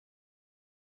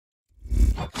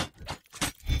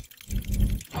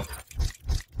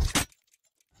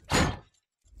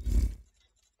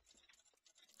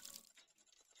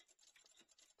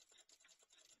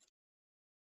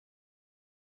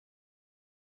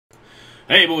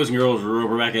Hey boys and girls,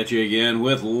 we're back at you again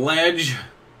with Ledge.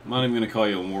 I'm not even going to call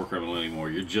you a war criminal anymore.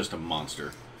 You're just a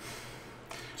monster.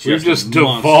 We've just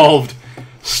devolved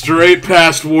straight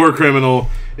past war criminal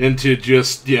into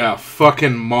just, yeah,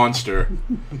 fucking monster.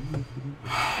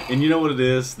 And you know what it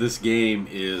is? This game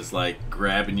is like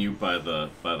grabbing you by the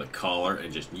collar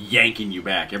and just yanking you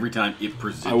back every time it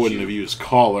presents you. I wouldn't have used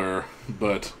collar,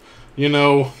 but, you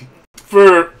know,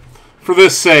 for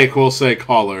this sake, we'll say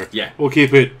collar. Yeah. We'll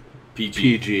keep it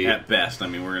PG at best. I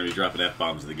mean, we're going to be dropping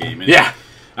F-bombs in the game. Anyway. Yeah.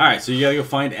 Alright, so you got to go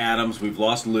find Adams. We've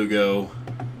lost Lugo.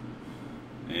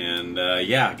 And,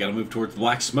 yeah, got to move towards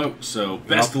Black Smoke. So,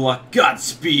 best of luck.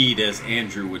 Godspeed, as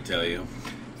Andrew would tell you.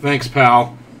 Thanks,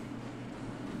 pal.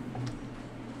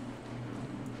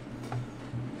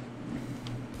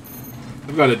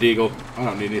 I've got a deagle. I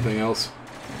don't need anything else.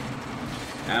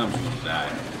 Adams is going to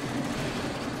die.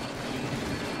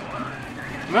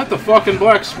 I'm at the fucking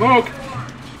Black Smoke.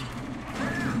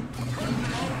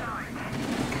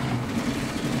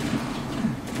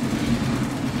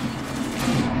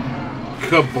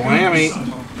 Kablammy.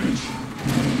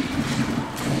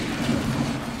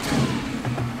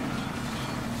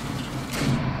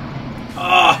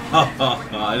 Oh,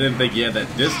 I didn't think you had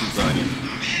that distance on you.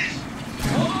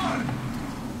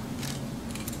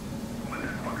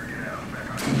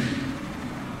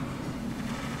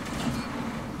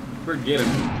 Forget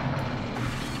him.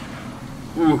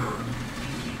 Ooh.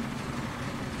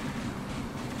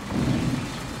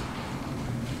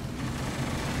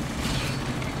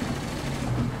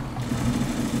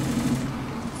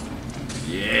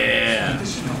 Yeah.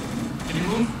 Any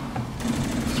move?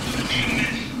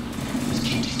 Just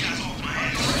keep these guys off my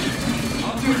ass.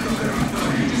 I'll do it from there.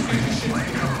 You just make the shit.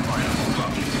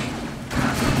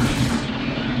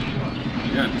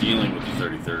 You're not dealing with the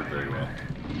 33rd very well.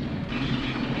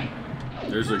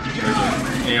 There's a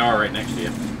AR right next to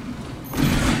you.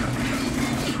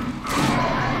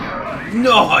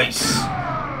 Nice!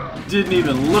 Didn't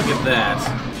even look at that.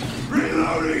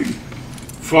 Reloading!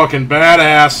 Fucking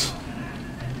badass.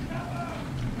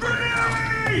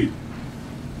 Reloading!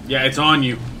 Yeah, it's on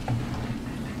you.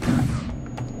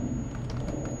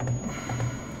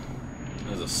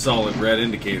 That's a solid red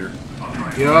indicator.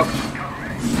 Yup.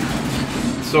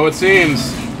 So it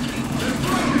seems.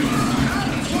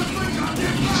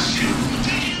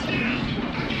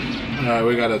 Alright,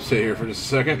 we gotta sit here for just a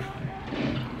second.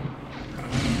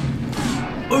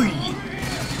 Oy.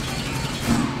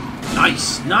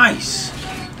 Nice, nice.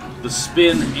 The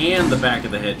spin and the back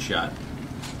of the head shot.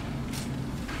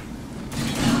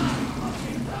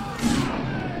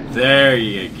 There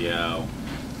you go.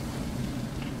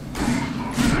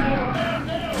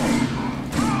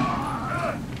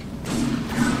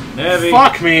 Heavy.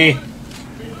 Fuck me!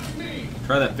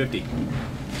 Try that 50.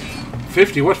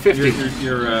 50? What 50?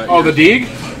 Oh, the Deeg?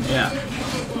 Yeah.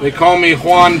 They call me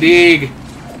Juan Deeg.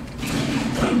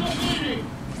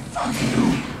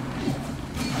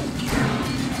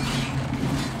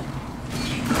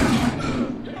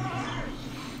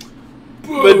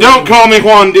 They don't call me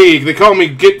Juan Deeg. They call me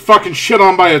get fucking shit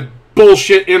on by a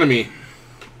bullshit enemy.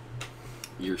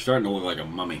 You're starting to look like a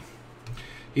mummy.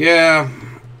 Yeah.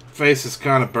 Face is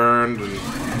kind of burned and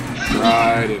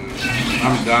dried, and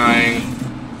I'm dying.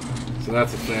 So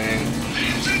that's a thing.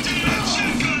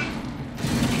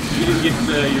 You didn't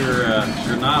get your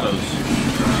granados.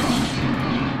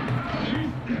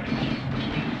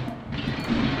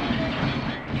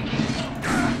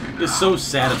 It's so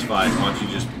satisfying once you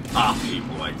just pop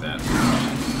people like that.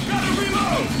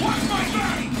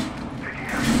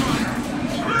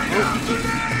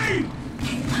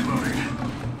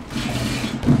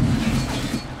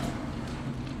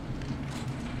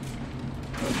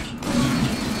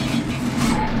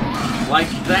 Like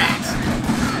that.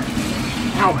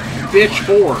 Ow, bitch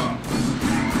whore.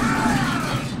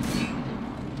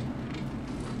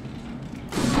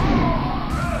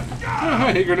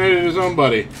 He grenaded his own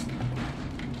buddy.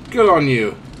 Good on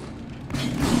you.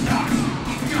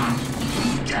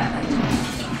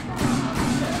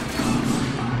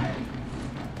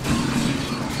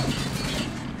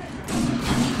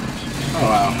 Oh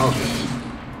wow, okay.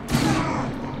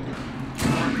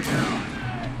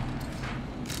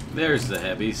 There's the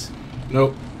heavies.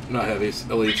 Nope, not heavies.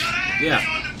 Elites. Yeah.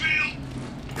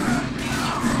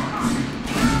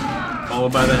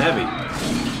 Followed by the heavy.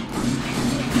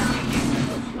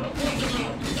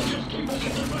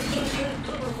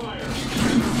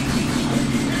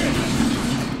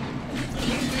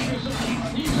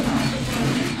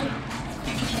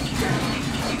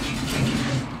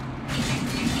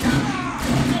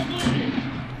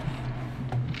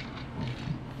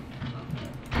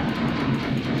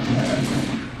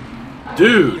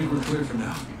 Dude. I think we're clear for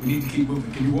now. We need to keep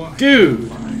moving. Can you walk? Dude.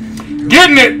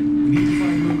 Getting it! We need to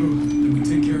find Lugo, then we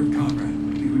take care of Conrad.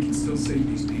 Maybe we can still save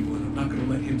these people, and I'm not going to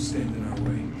let him stand in our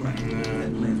way. Right.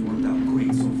 That plan's worked out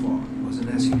great so far. Wasn't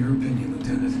asking your opinion,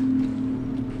 Lieutenant.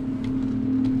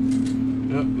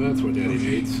 Yep, that's what Daddy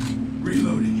needs.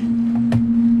 Reloading.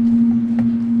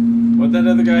 What'd that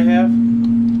other guy have?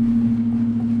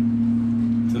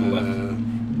 To the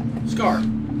left. Scar.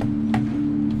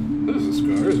 This is a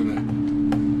scar, isn't it?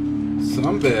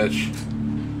 Some bitch.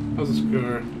 How's a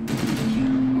scar?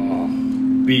 Oh,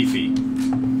 Beefy.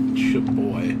 shit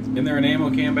boy. Isn't there an ammo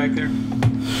can back there?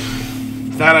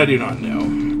 That I do not know.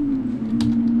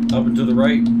 Up and to the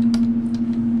right?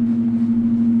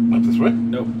 Up this way?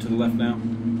 Nope, to the left now.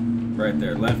 Right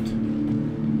there, left.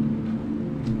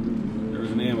 There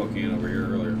was an ammo can over here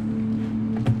earlier.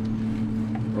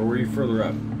 Or were you further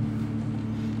up?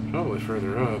 Probably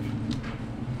further up.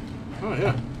 Oh,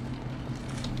 yeah.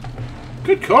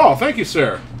 Good call. Thank you,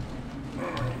 sir.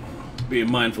 Being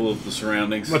mindful of the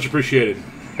surroundings. Much appreciated.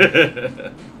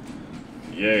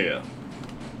 Yeah.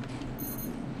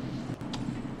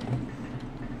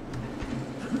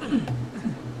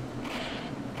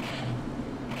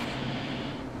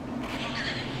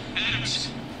 Adams,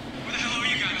 where the hell are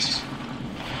you guys?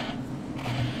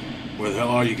 Where the hell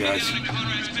are you guys? I'm in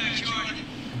Conrad's backyard.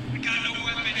 I got no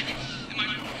weapon, and my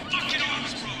fucking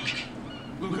arm's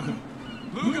broke.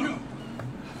 Lugo!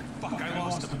 Fuck, I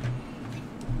lost him.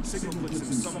 Signal puts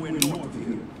him somewhere north of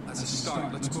here. That's a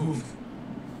start. Let's move.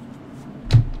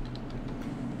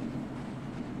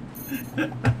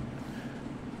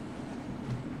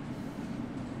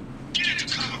 Get into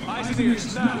cover. Eyes and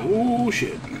ears now. Oh,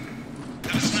 shit.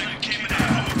 That sniper came in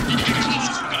out. Get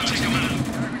close. We gotta take him out.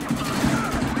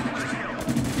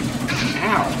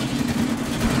 Ow.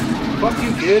 Fuck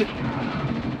you, kid.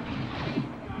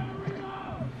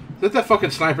 Is that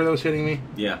fucking sniper that was hitting me?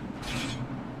 Yeah.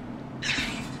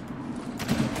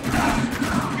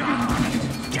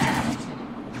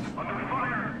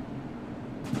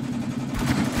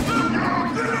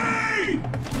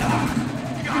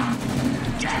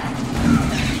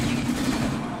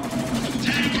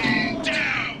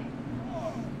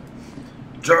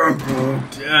 Turbo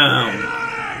down.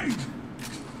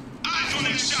 Eyes on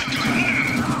that shotgun.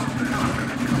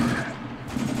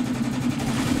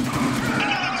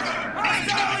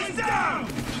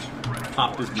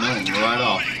 Popped his nose right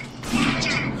off.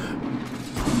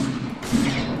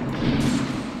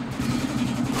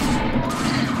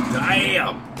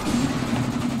 Damn.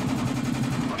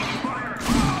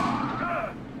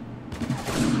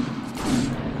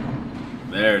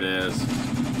 There it is.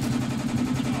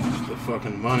 The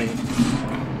fucking money.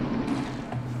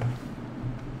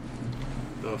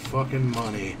 The fucking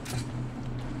money.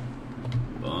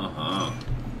 Uh-huh.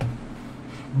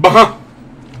 Bah!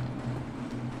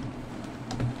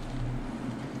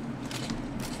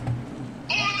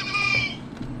 On the move.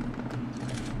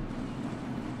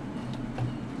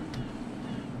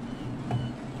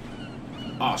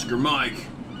 Oscar Mike.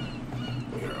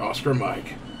 We're Oscar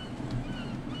Mike.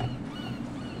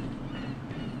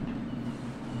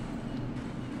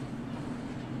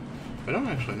 I don't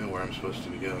actually know where I'm supposed to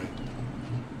be going.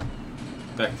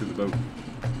 Back to the boat.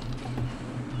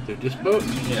 They're this boat?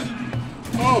 Yeah.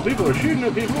 Oh, people are shooting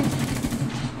at people.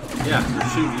 Yeah, they're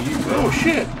shooting you. Oh,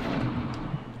 shit.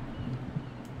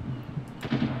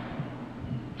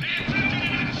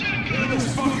 It's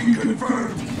fucking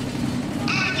confirmed.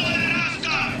 Eyes on that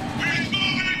hostile. He's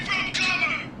moving from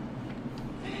cover.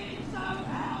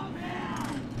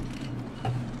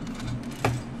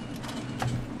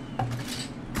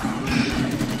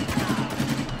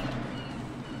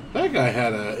 That guy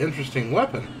had an interesting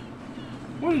weapon.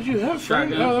 What did you have,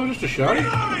 friend? Shotgun. Oh, that was just a shot.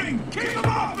 Reloading! Keep him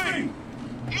off me!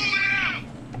 Moving out.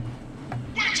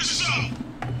 Watch yourself.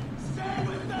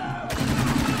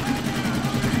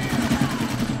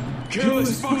 Kill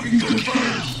is fucking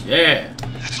confirmed. Yeah.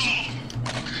 That's all.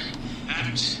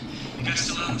 Adams, you guys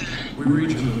still out there? We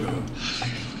reached Lugo.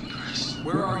 Christ.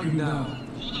 Where are you now?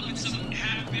 Hold up in some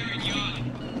half-buried yard.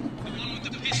 The one with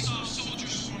the pissed-off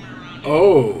soldiers swarming around.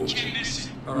 Oh. Can't miss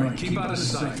it. All right, keep out of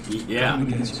sight. Yeah.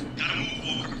 Coming against you. Gotta move,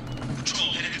 Walker.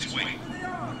 Patrol headed this way.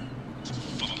 It's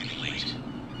fucking late.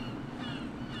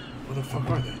 Where the fuck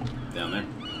are they? Down there.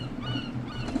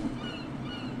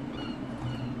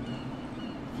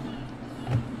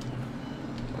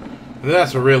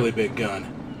 That's a really big gun.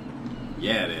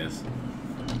 Yeah, it is.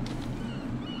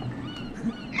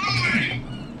 Moving!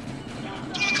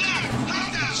 2 o'clock!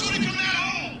 Hostile shooting from that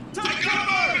hole! Take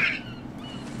cover!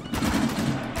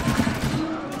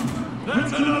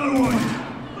 That's another one!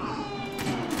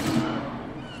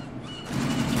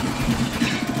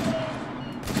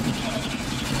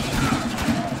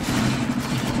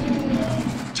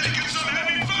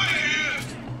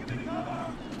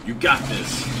 got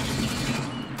this.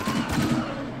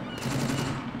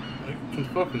 I can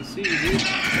fucking see you, dude.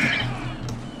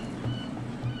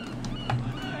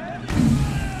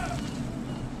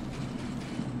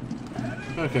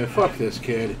 Okay, fuck this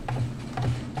kid.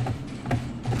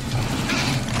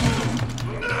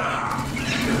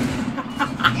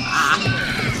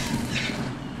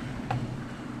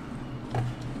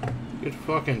 Get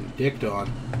fucking dicked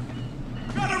on.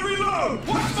 Gotta reload!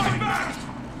 Watch my back!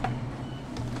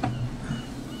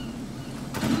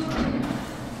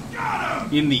 Got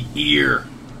him! In the ear.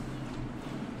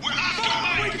 We're after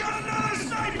Fuck, we Mike! got another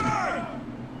sniper!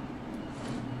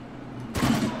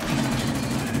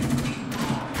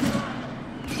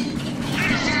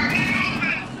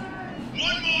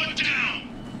 One more down!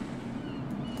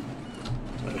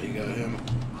 Oh, you got him.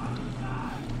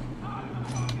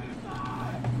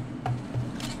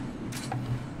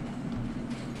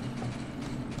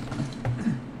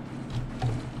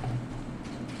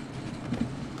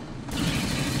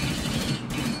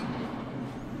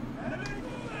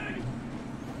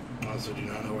 Also, do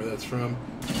not know where that's from.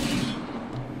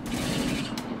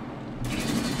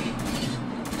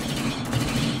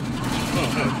 Oh,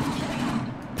 hey.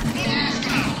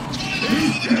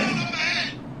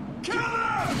 Kill him!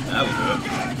 That'll do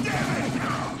God damn it!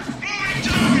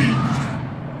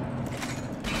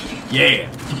 it. Yeah.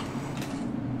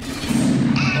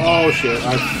 Oh shit,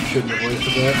 I shouldn't have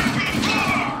wasted that.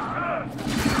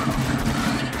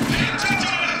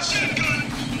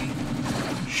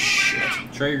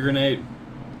 Trigger grenade.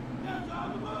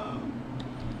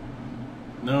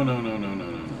 No, no, no, no, no,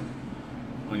 no, no.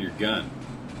 On your gun.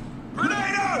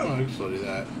 Grenade out! Oh, I can still do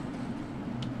that.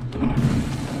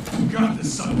 Got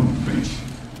this son of a bitch!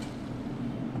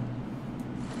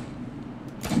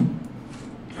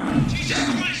 Jesus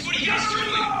Christ, what are you guys doing?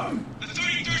 Reload! The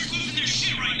 33rd's losing their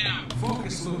shit right now.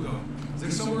 Focus, Lugo. Is there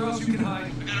somewhere else you can hide?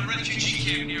 I got a refugee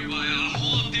camp nearby. I'll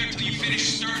hold up there till you finish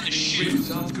stirring the shit.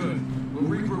 Sounds good. We'll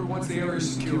regroup once the area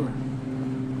is secure.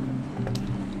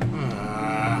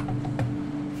 Ah,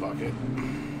 fuck it.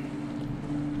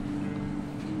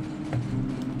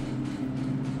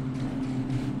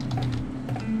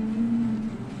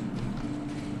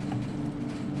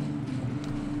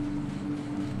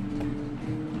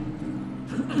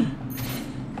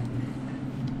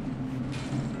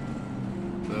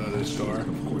 Another star.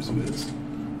 Of course it is.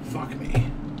 Fuck me.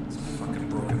 It's a fucking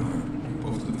broken arm. You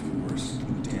both live for worse.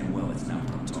 Damn well it's not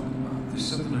what I'm talking about. There's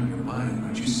something on your mind. Why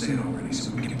don't you say it already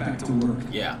so we can get back to work?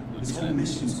 Yeah. This whole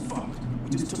mission's fucked. We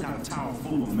just took out a tower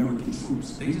full of American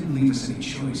troops. They didn't leave us any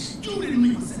choice. You didn't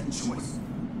leave us any choice.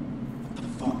 What the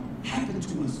fuck happened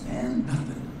to us, man?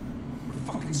 Nothing.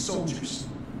 We're fucking soldiers.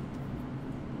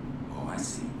 Oh, I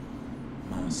see.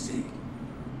 My mistake.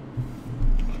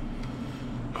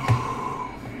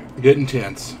 Getting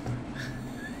tense.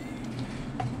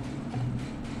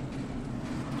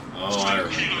 Oh, I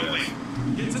remember this.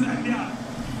 Get to that yacht.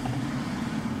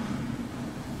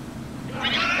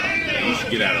 Yeah, you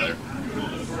should get out of there.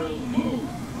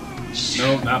 No,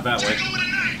 not that way. Take over the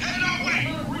night. Head our way.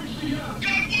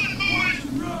 Got one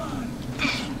moving.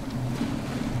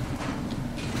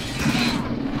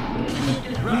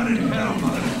 Run in hell,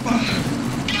 motherfucker.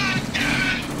 God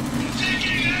damn it!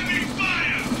 Taking heavy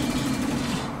fire.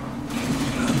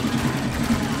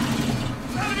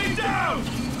 Enemy down!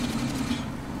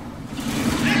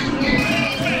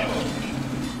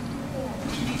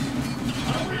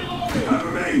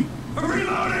 Cover me! I'm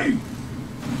reloading!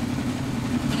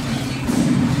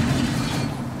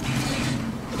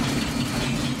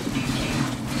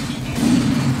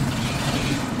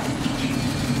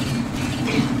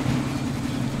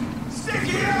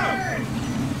 Sticky out!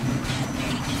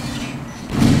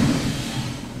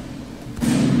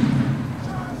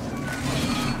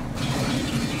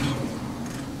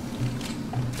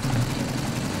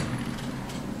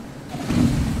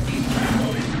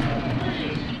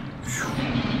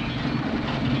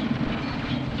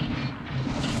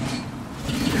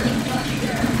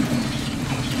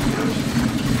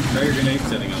 Try your grenade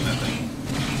setting on that thing.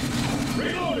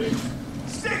 Reloading!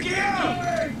 Sticky out!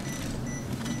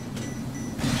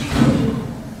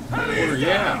 Heavy Or, is yeah.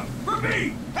 down! For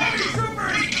me! Heavy trooper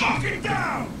is fucking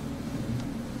down!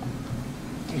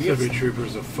 This heavy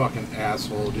trooper's a fucking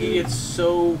asshole, dude. He gets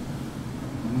so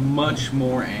much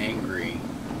more angry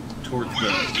towards the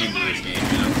end of this game,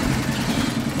 you know?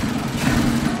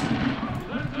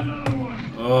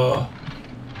 Oh.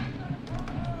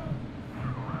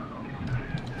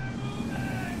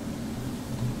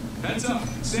 Heads up!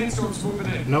 Sandstorm's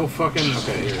moving in. No fucking...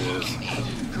 Okay, here it is.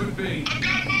 Could be. I've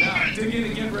got Now, dig in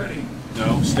and get ready.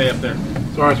 No, stay up there.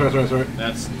 Sorry.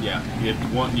 That's, yeah. It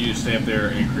want you to stay up there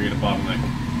and create a bottleneck.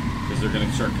 Because they're going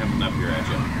to start coming up here at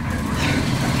you.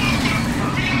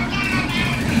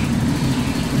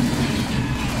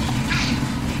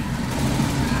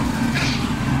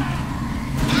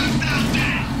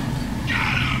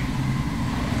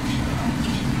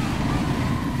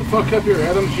 The fuck up your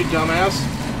Adams, you dumbass.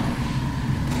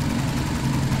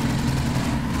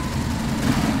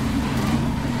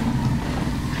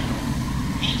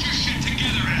 Hold your shit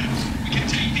together, Adams. We can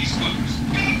take these folks.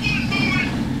 Got one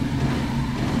moving.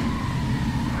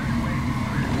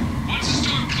 Once the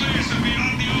storm clears, they'll be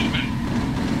out in the open.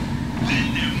 Then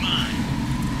they're mine.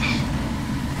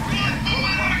 Run! Move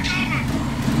out of cover!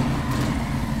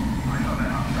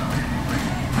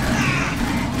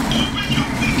 Open your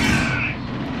fucking eye!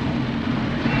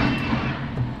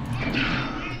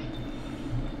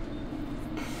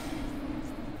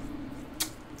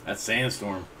 That's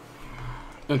Sandstorm.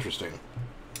 Interesting.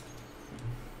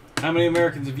 How many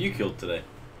Americans have you killed today?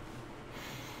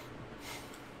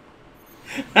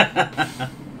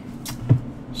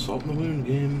 Salt in the wound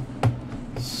game.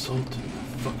 Salt in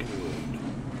the fucking wound.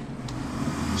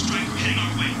 Strike, we're heading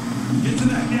our way. Get to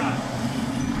that yacht.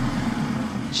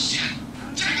 Shit!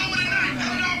 Take over the night!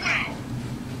 Heading our way!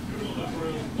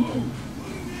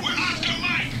 We're Oscar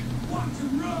Mike! Watch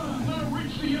and run. Now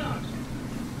reach the yacht.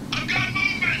 I've got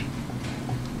movement!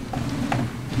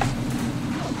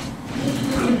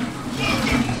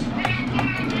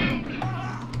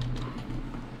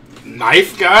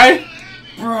 Knife guy?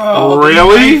 Bro,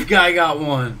 Really? The knife guy got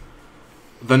one.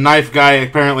 The knife guy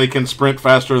apparently can sprint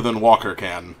faster than Walker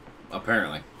can.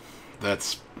 Apparently.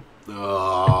 That's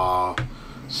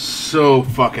so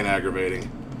fucking aggravating.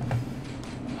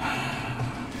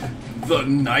 The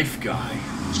knife guy.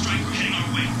 Strike, we're heading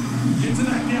our way. Get to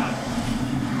that yacht.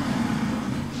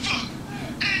 Fuck!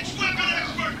 Edge weapon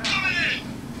expert coming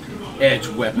in! Edge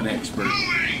weapon expert.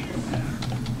 Moving!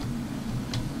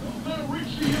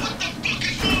 What the fuck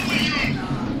is wrong with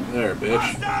you? There, bitch.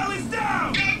 Hostile is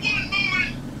down. Got one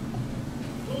moving!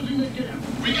 Closing the gap.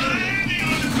 We got a handy on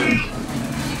the field!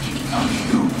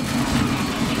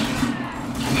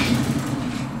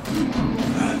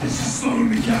 This is slowing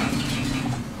me down.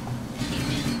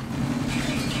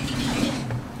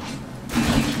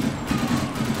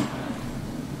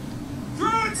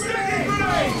 Throw it, sticky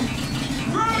grenade!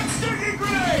 Throw it, sticky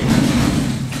grenade!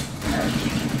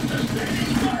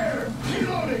 Taking fire!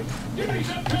 Reloading! Give me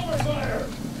some cover fire!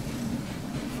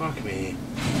 Fuck me.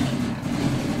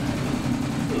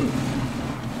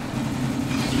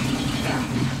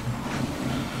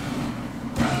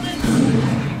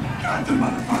 Got the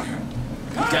motherfucker!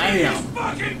 Damn. He's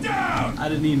fucking down! I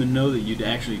didn't even know that you'd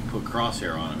actually put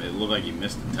crosshair on him. It looked like you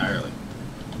missed entirely.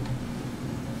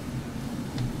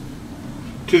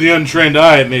 To the untrained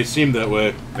eye, it may seem that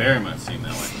way. Very much seemed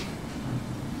that way.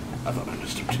 I thought I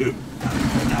missed him too.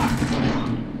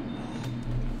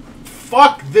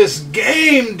 Fuck this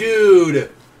game,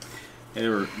 dude! Hey,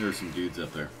 there were some dudes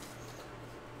up there.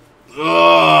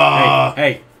 Ugh.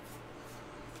 Hey,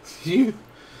 You,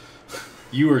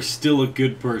 you are still a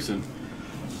good person.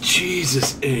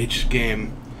 Jesus H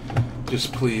game.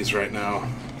 Just please right now.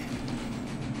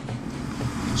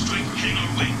 Strike, we're heading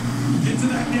our way. Get to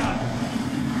that yacht!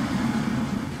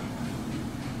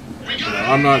 We got a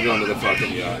I'm not going to the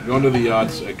fucking yacht. Going to the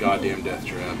yacht's a goddamn death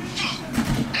trap.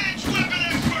 Edge weapon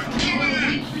expert coming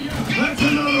in! That's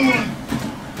another one!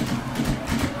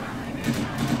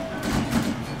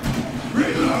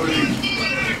 Reloading! Move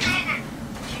out of cover!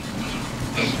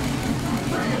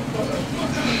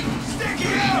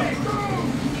 Sticky out!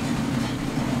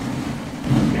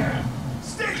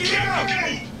 Sticky out!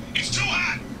 Okay, it's too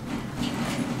hot!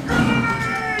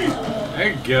 Grenade!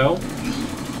 There you go.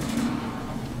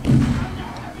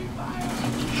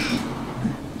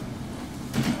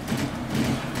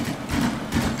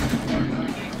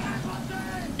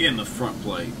 In the front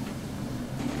plate.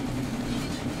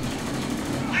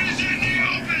 It's in the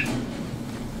open!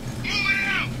 Moving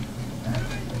out!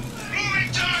 Moving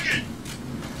target!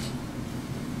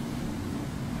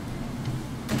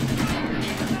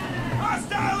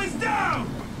 Hostile is down!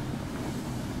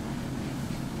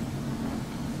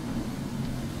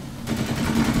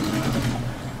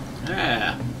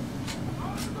 Yeah.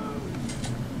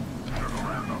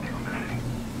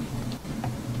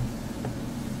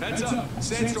 Heads up!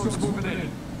 Sandstorm's moving in.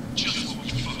 Just what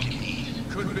we fucking need.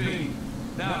 Could be.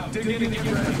 Now, dig in and get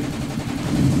ready.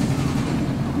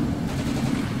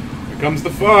 Here comes the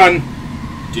fun.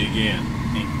 Dig in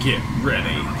and get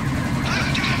ready.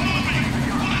 Let's get moving!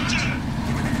 Watch it!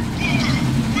 Walker,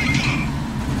 wake up!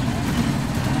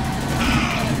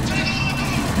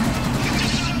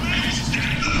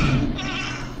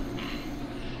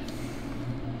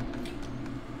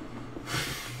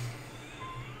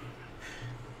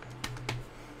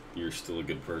 still a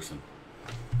good person.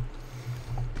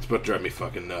 It's about to drive me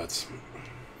fucking nuts.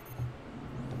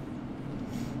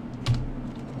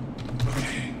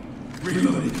 Okay.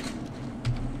 Reloading.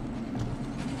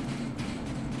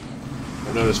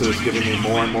 I noticed that it's giving me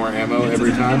more and more ammo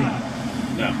every time.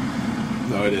 No.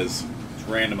 No, it is. It's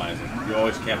randomizing. You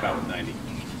always cap out with 90.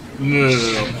 No.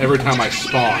 Every time I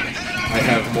spawn, I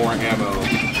have more ammo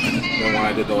than when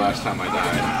I did the last time I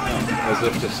died. As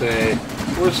if to say,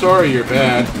 we're sorry you're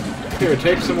bad. Here,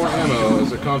 take some more ammo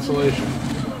as a consolation.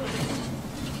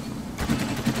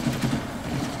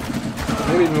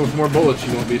 Maybe even with more bullets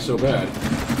you won't be so bad.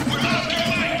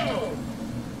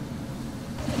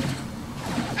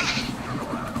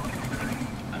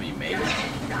 I mean, maybe.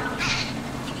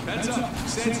 Heads up.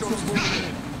 Sandstorm's moving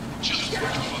in. Just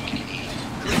fucking eat.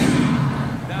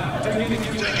 Now, take it and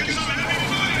get ready.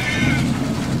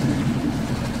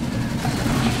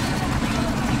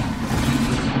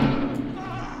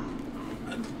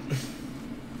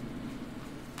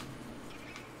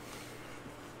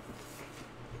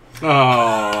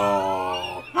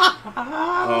 Oh.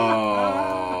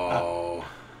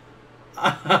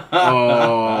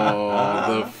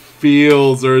 The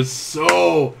feels are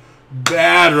so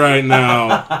bad right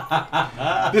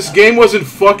now. This game wasn't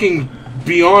fucking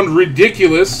beyond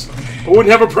ridiculous. I wouldn't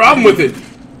have a problem with it.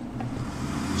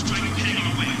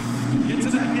 Get to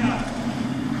that yacht.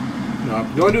 No,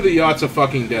 going to the yacht's a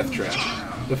fucking death trap.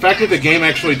 The fact that the game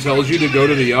actually tells you to go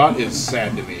to the yacht is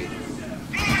sad to me.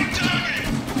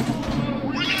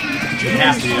 It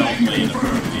has to be ultimately in the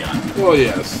front of the yacht. Well,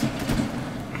 yes.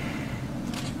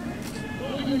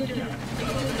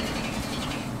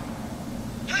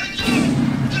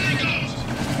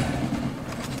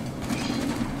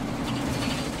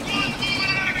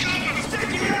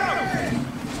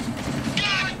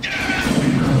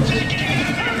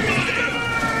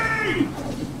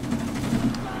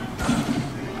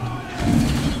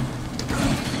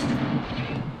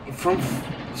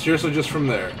 Seriously, just from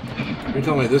there. You're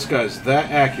telling me this guy's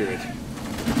that accurate?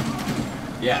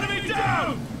 Yeah. Enemy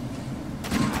down!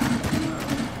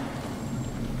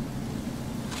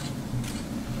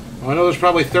 Well, I know there's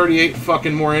probably 38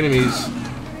 fucking more enemies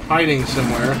hiding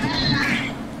somewhere.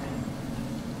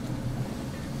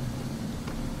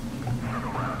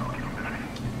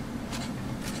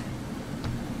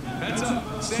 Heads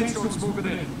up. Sandstorm's moving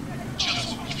in.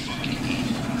 Just fucking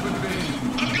eat. Could be.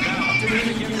 Now, take it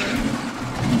and get ready.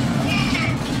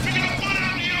 We got one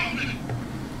out in the open.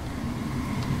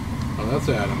 Oh, that's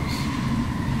Adams.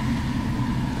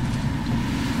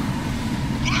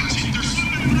 Watch it, they're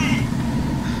slipping through.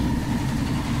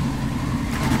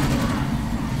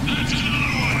 That's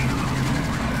another one.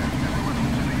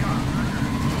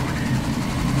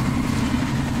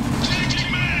 Changing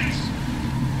mags.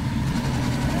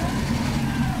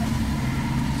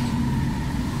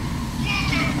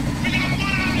 Walker, we got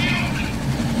one out in the open.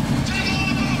 Take all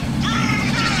of them.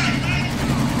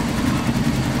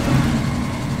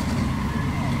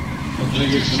 I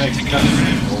think it's the next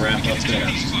cutscene. We'll wrap up there.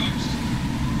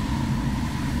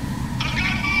 I've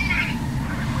got movement.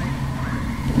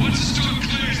 Once the storm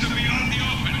clears, they'll be out in the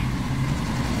open.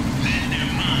 Then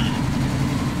they're mine.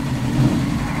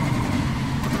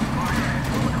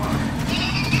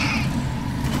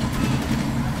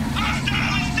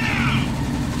 Hostiles down.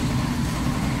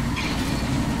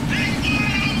 Big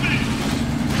wide open.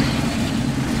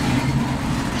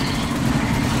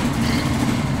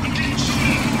 I'm getting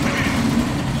shot over here.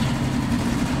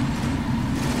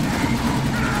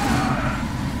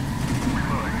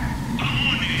 I'm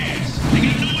on his. They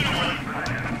got nowhere to run.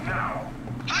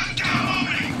 Hostile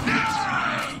opening. Now.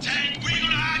 Tank, where you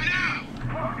gonna hide now?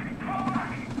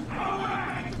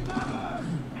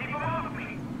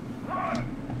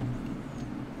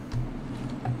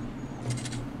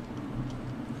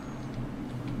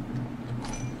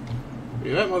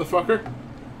 You that motherfucker?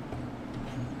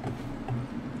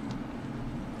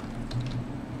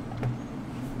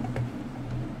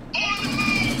 On the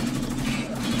move.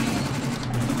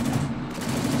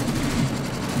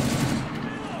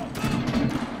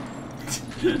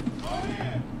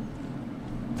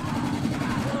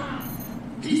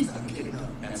 He's not getting up.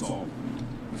 That's all.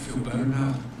 You feel better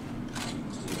now?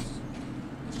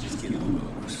 Let's just get Lugo.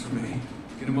 Works for me.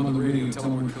 Get him on the radio and tell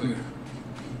him we're clear.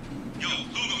 Yo,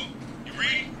 Lugo, you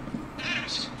read?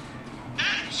 Adams!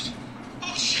 Adams!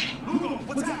 Oh shit! Lugo,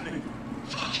 what's happening?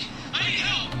 Fuck! I need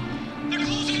help! They're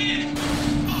closing in!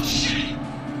 Oh shit!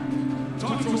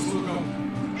 Talk to us, Lugo.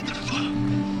 What the fuck?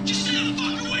 Just stay the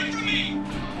fuck away from me!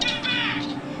 Get back!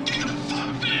 Get the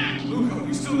fuck back! Lugo,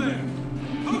 you still there?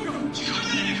 Lugo! Skjut!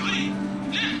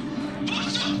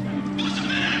 Basta! Basta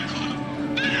med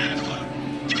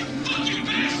Get fucking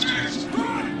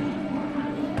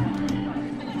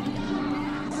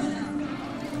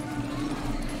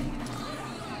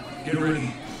Get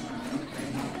ready.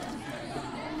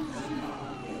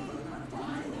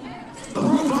 The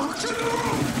roof up! To the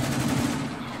roof!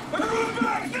 Everyone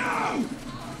back now!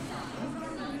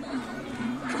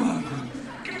 Come on,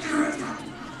 get your hands up!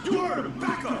 You heard him!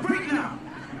 Back up right now!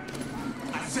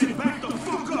 I said back the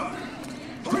fuck up!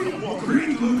 Hurry up, Walker!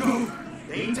 Breathe, Lugo!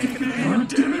 They ain't taking a hand!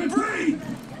 Damn it, breathe!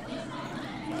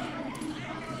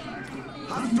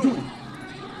 How you doing?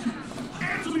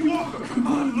 Answer me, Walker! Come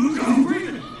on, Lugo! I'm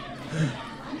breathing!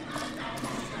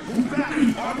 Move back, or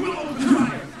I will open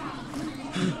fire!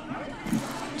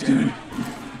 Damn it!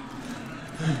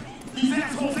 These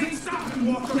assholes ain't stopping,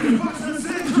 Walker! They're boxing us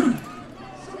in!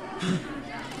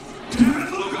 Damn it,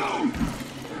 Lugo!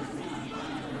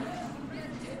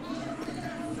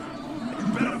 You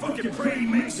better fucking pray he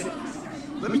makes it!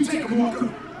 Let me take him,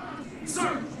 Walker!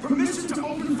 Sir, permission to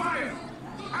open fire!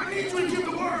 I need you to give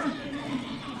the word!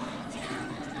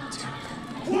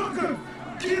 Walker!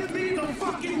 Give me the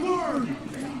fucking word!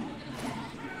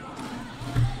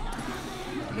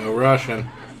 No Russian.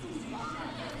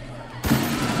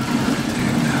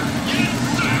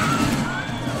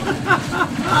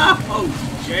 Oh,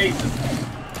 Jesus.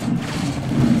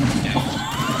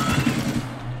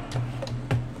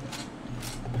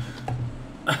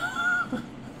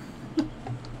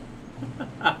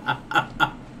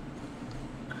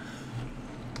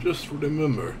 Just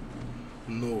remember,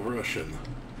 no Russian.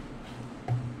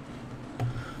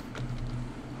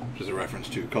 Which is a reference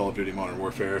to Call of Duty Modern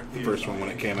Warfare, the first one when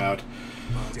it came out.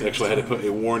 They actually had to put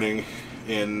a warning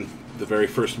in the very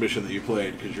first mission that you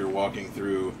played because you're walking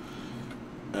through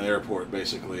an airport,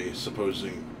 basically,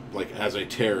 supposing, like, as a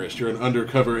terrorist. You're an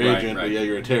undercover agent, right. but yeah,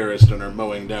 you're a terrorist and are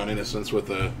mowing down innocents with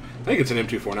a, I think it's an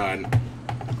M249.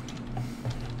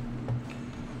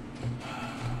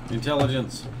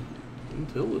 Intelligence.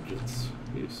 Intelligence.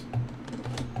 Yes.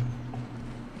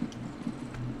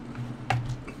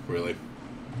 Really?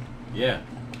 Yeah.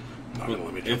 Not gonna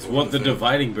let me jump It's over what the thing.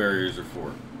 dividing barriers are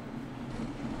for.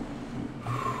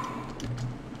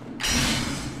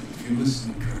 If you're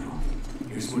listening, Colonel,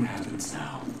 here's what happens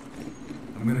now.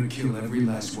 I'm gonna kill every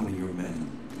last one of your men.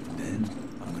 Then,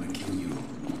 I'm gonna kill you.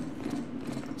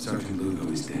 Sergeant Lugo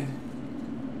is dead.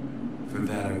 For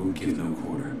that, I will give no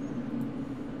quarter.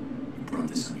 You brought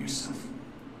this on yourself.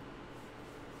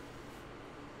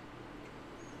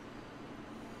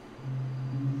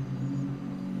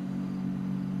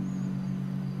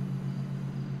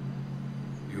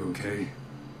 You okay?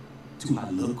 Do I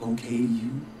look okay to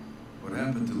you? What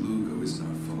happened to Lugo isn't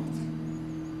our fault.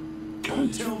 God, Don't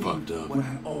it's tell fucked me up. what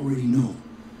I already know.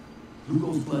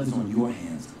 Lugo's blood's on your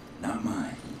hands, not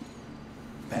mine.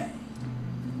 Bang.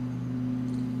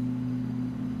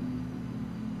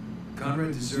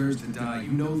 Conrad deserves to die,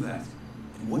 you know that.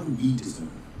 And what do we deserve?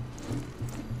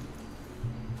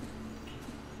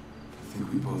 I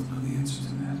think we both know the answer to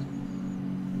that.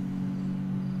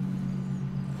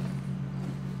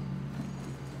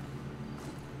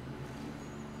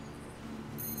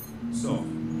 So,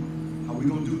 how we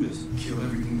gonna do this? Kill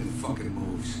everything that fucking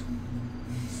moves.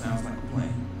 Sounds like a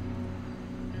plan.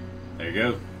 There you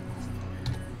go.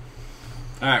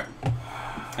 Alright.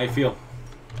 How you feel?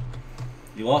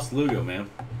 You lost Lugo, man.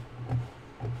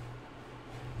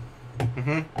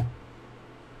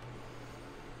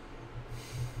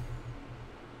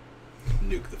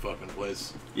 Nuke the fucking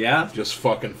place. Yeah? Just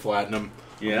fucking flatten them.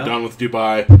 Yeah. I'm done with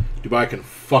Dubai. Dubai can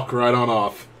fuck right on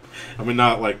off. I mean,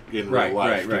 not like in real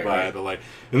life Dubai, but like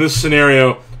in this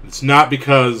scenario, it's not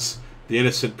because the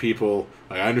innocent people.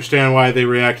 Like, I understand why they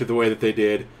reacted the way that they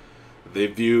did. They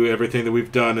view everything that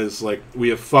we've done as like we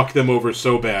have fucked them over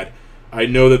so bad. I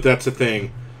know that that's a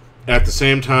thing. At the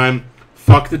same time,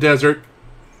 fuck the desert.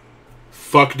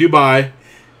 Fuck Dubai.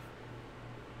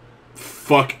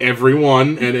 Fuck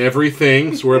everyone and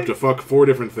everything. So we're up to fuck 4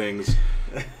 different things.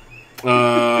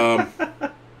 I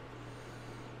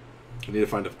need to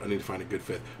find a good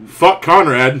fit. Fuck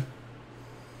Conrad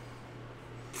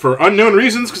for unknown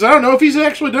reasons because I don't know if he's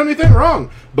actually done anything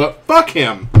wrong. But fuck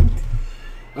him.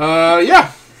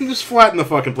 Yeah, just flatten the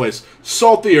fucking place.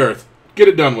 Salt the earth. Get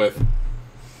it done with.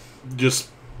 Just,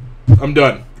 I'm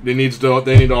done. They need to all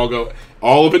go.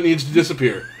 All of it needs to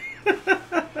disappear.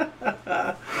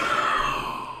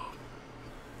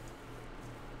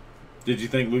 Did you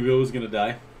think Lugo was going to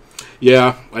die?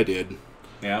 Yeah, I did.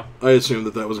 Yeah? I assumed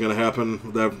that was going to happen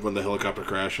when the helicopter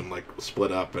crashed and like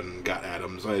split up and got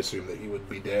Adams. I assumed that he would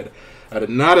be dead. I did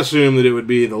not assume that it would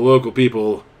be the local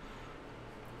people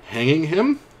hanging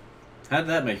him. How did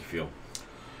that make you feel?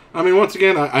 I mean, once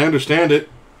again, I understand it.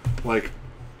 Like,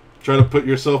 try to put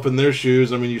yourself in their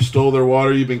shoes. I mean, you stole their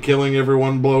water. You've been killing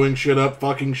everyone, blowing shit up,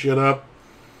 fucking shit up.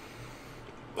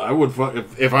 I would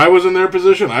if I was in their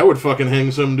position, I would fucking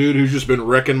hang some dude who's just been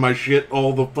wrecking my shit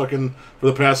all the fucking for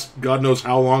the past God knows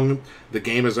how long the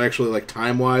game is actually like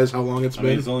time wise how long it's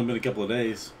been. It's only been a couple of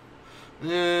days.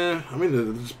 Yeah, I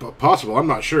mean it's possible. I'm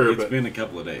not sure. It's been a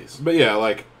couple of days. But yeah,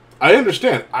 like I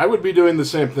understand. I would be doing the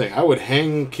same thing. I would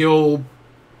hang, kill,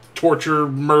 torture,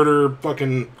 murder,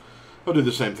 fucking. I'll do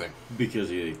the same thing Because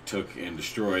he took and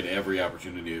destroyed every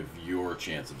opportunity of your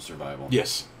chance of survival.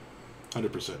 Yes,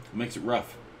 100%. It makes it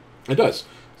rough. It does.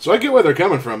 So I get where they're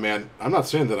coming from, man. I'm not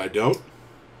saying that I don't.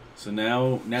 So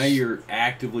now you're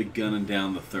actively gunning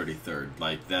down the 33rd.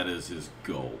 Like, that is his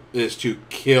goal. Is to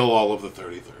kill all of the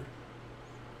 33rd.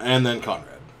 And then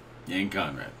Conrad. And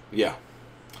Conrad. Yeah.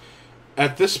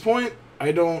 At this point,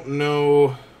 I don't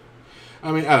know.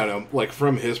 I mean, I don't know. Like,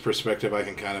 from his perspective, I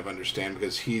can kind of understand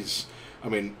because he's, I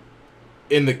mean,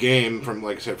 in the game, from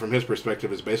like I said, from his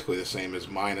perspective, is basically the same as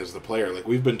mine as the player. Like,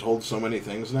 we've been told so many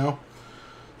things now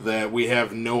that we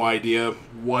have no idea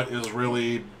what is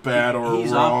really bad or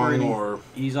wrong.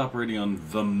 He's operating on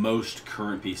the most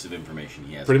current piece of information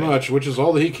he has. Pretty much, which is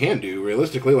all that he can do,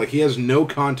 realistically. Like, he has no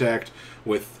contact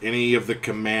with any of the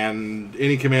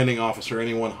any commanding officer,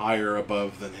 anyone higher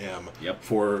above than him. Yep.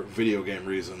 For video game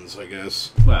reasons, I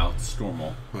guess. Well, it's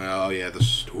Stormwall. Well, yeah, the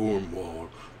Stormwall.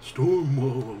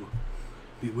 Stormwall.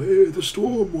 Beware the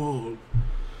Stormwall.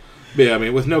 But yeah, I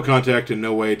mean, with no contact and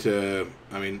no way to...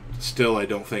 I mean, still, I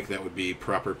don't think that would be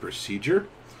proper procedure.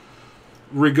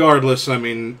 Regardless, I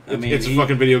mean it's a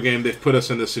fucking video game. They've put us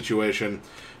in this situation.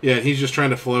 Yeah, he's just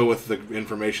trying to flow with the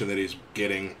information that he's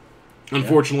getting.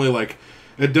 Unfortunately, like,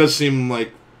 it does seem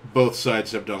like both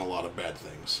sides have done a lot of bad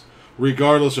things.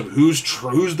 Regardless of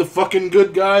who's the fucking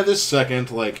good guy this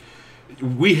second, like...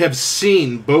 We have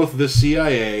seen both the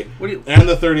CIA and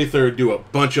the 33rd do a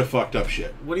bunch of fucked up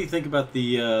shit. What do you think about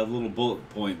the little bullet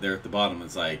point there at the bottom?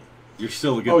 It's like, you're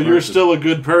still a good person. Oh, you're still a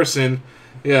good person.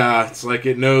 Yeah, it's like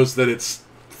it knows that it's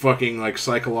fucking, like,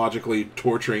 psychologically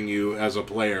torturing you as a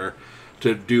player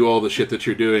to do all the shit that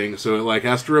you're doing. So it, like,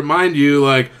 has to remind you,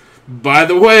 like, by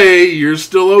the way, you're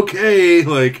still okay.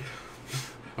 Like,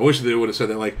 I wish they would have said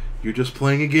that, like, you're just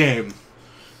playing a game.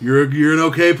 You're an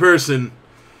okay person.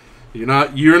 You're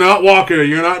not Walker.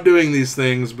 You're not doing these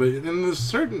things, but in a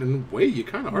certain way, you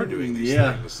kind of are doing these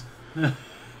things. I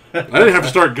didn't have to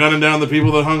start gunning down the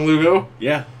people that hung Lugo.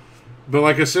 Yeah, but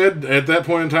like I said, at that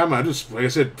point in time, I just, like I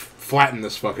said, flatten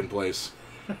this fucking place,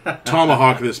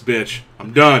 tomahawk this bitch.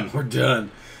 I'm done. We're done.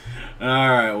 All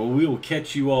right. Well, we will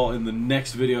catch you all in the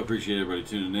next video. Appreciate everybody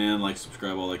tuning in. Like,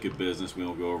 subscribe, all that good business. We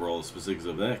won't go over all the specifics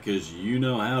of that because you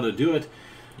know how to do it.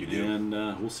 You do. And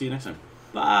we'll see you next time.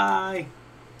 Bye.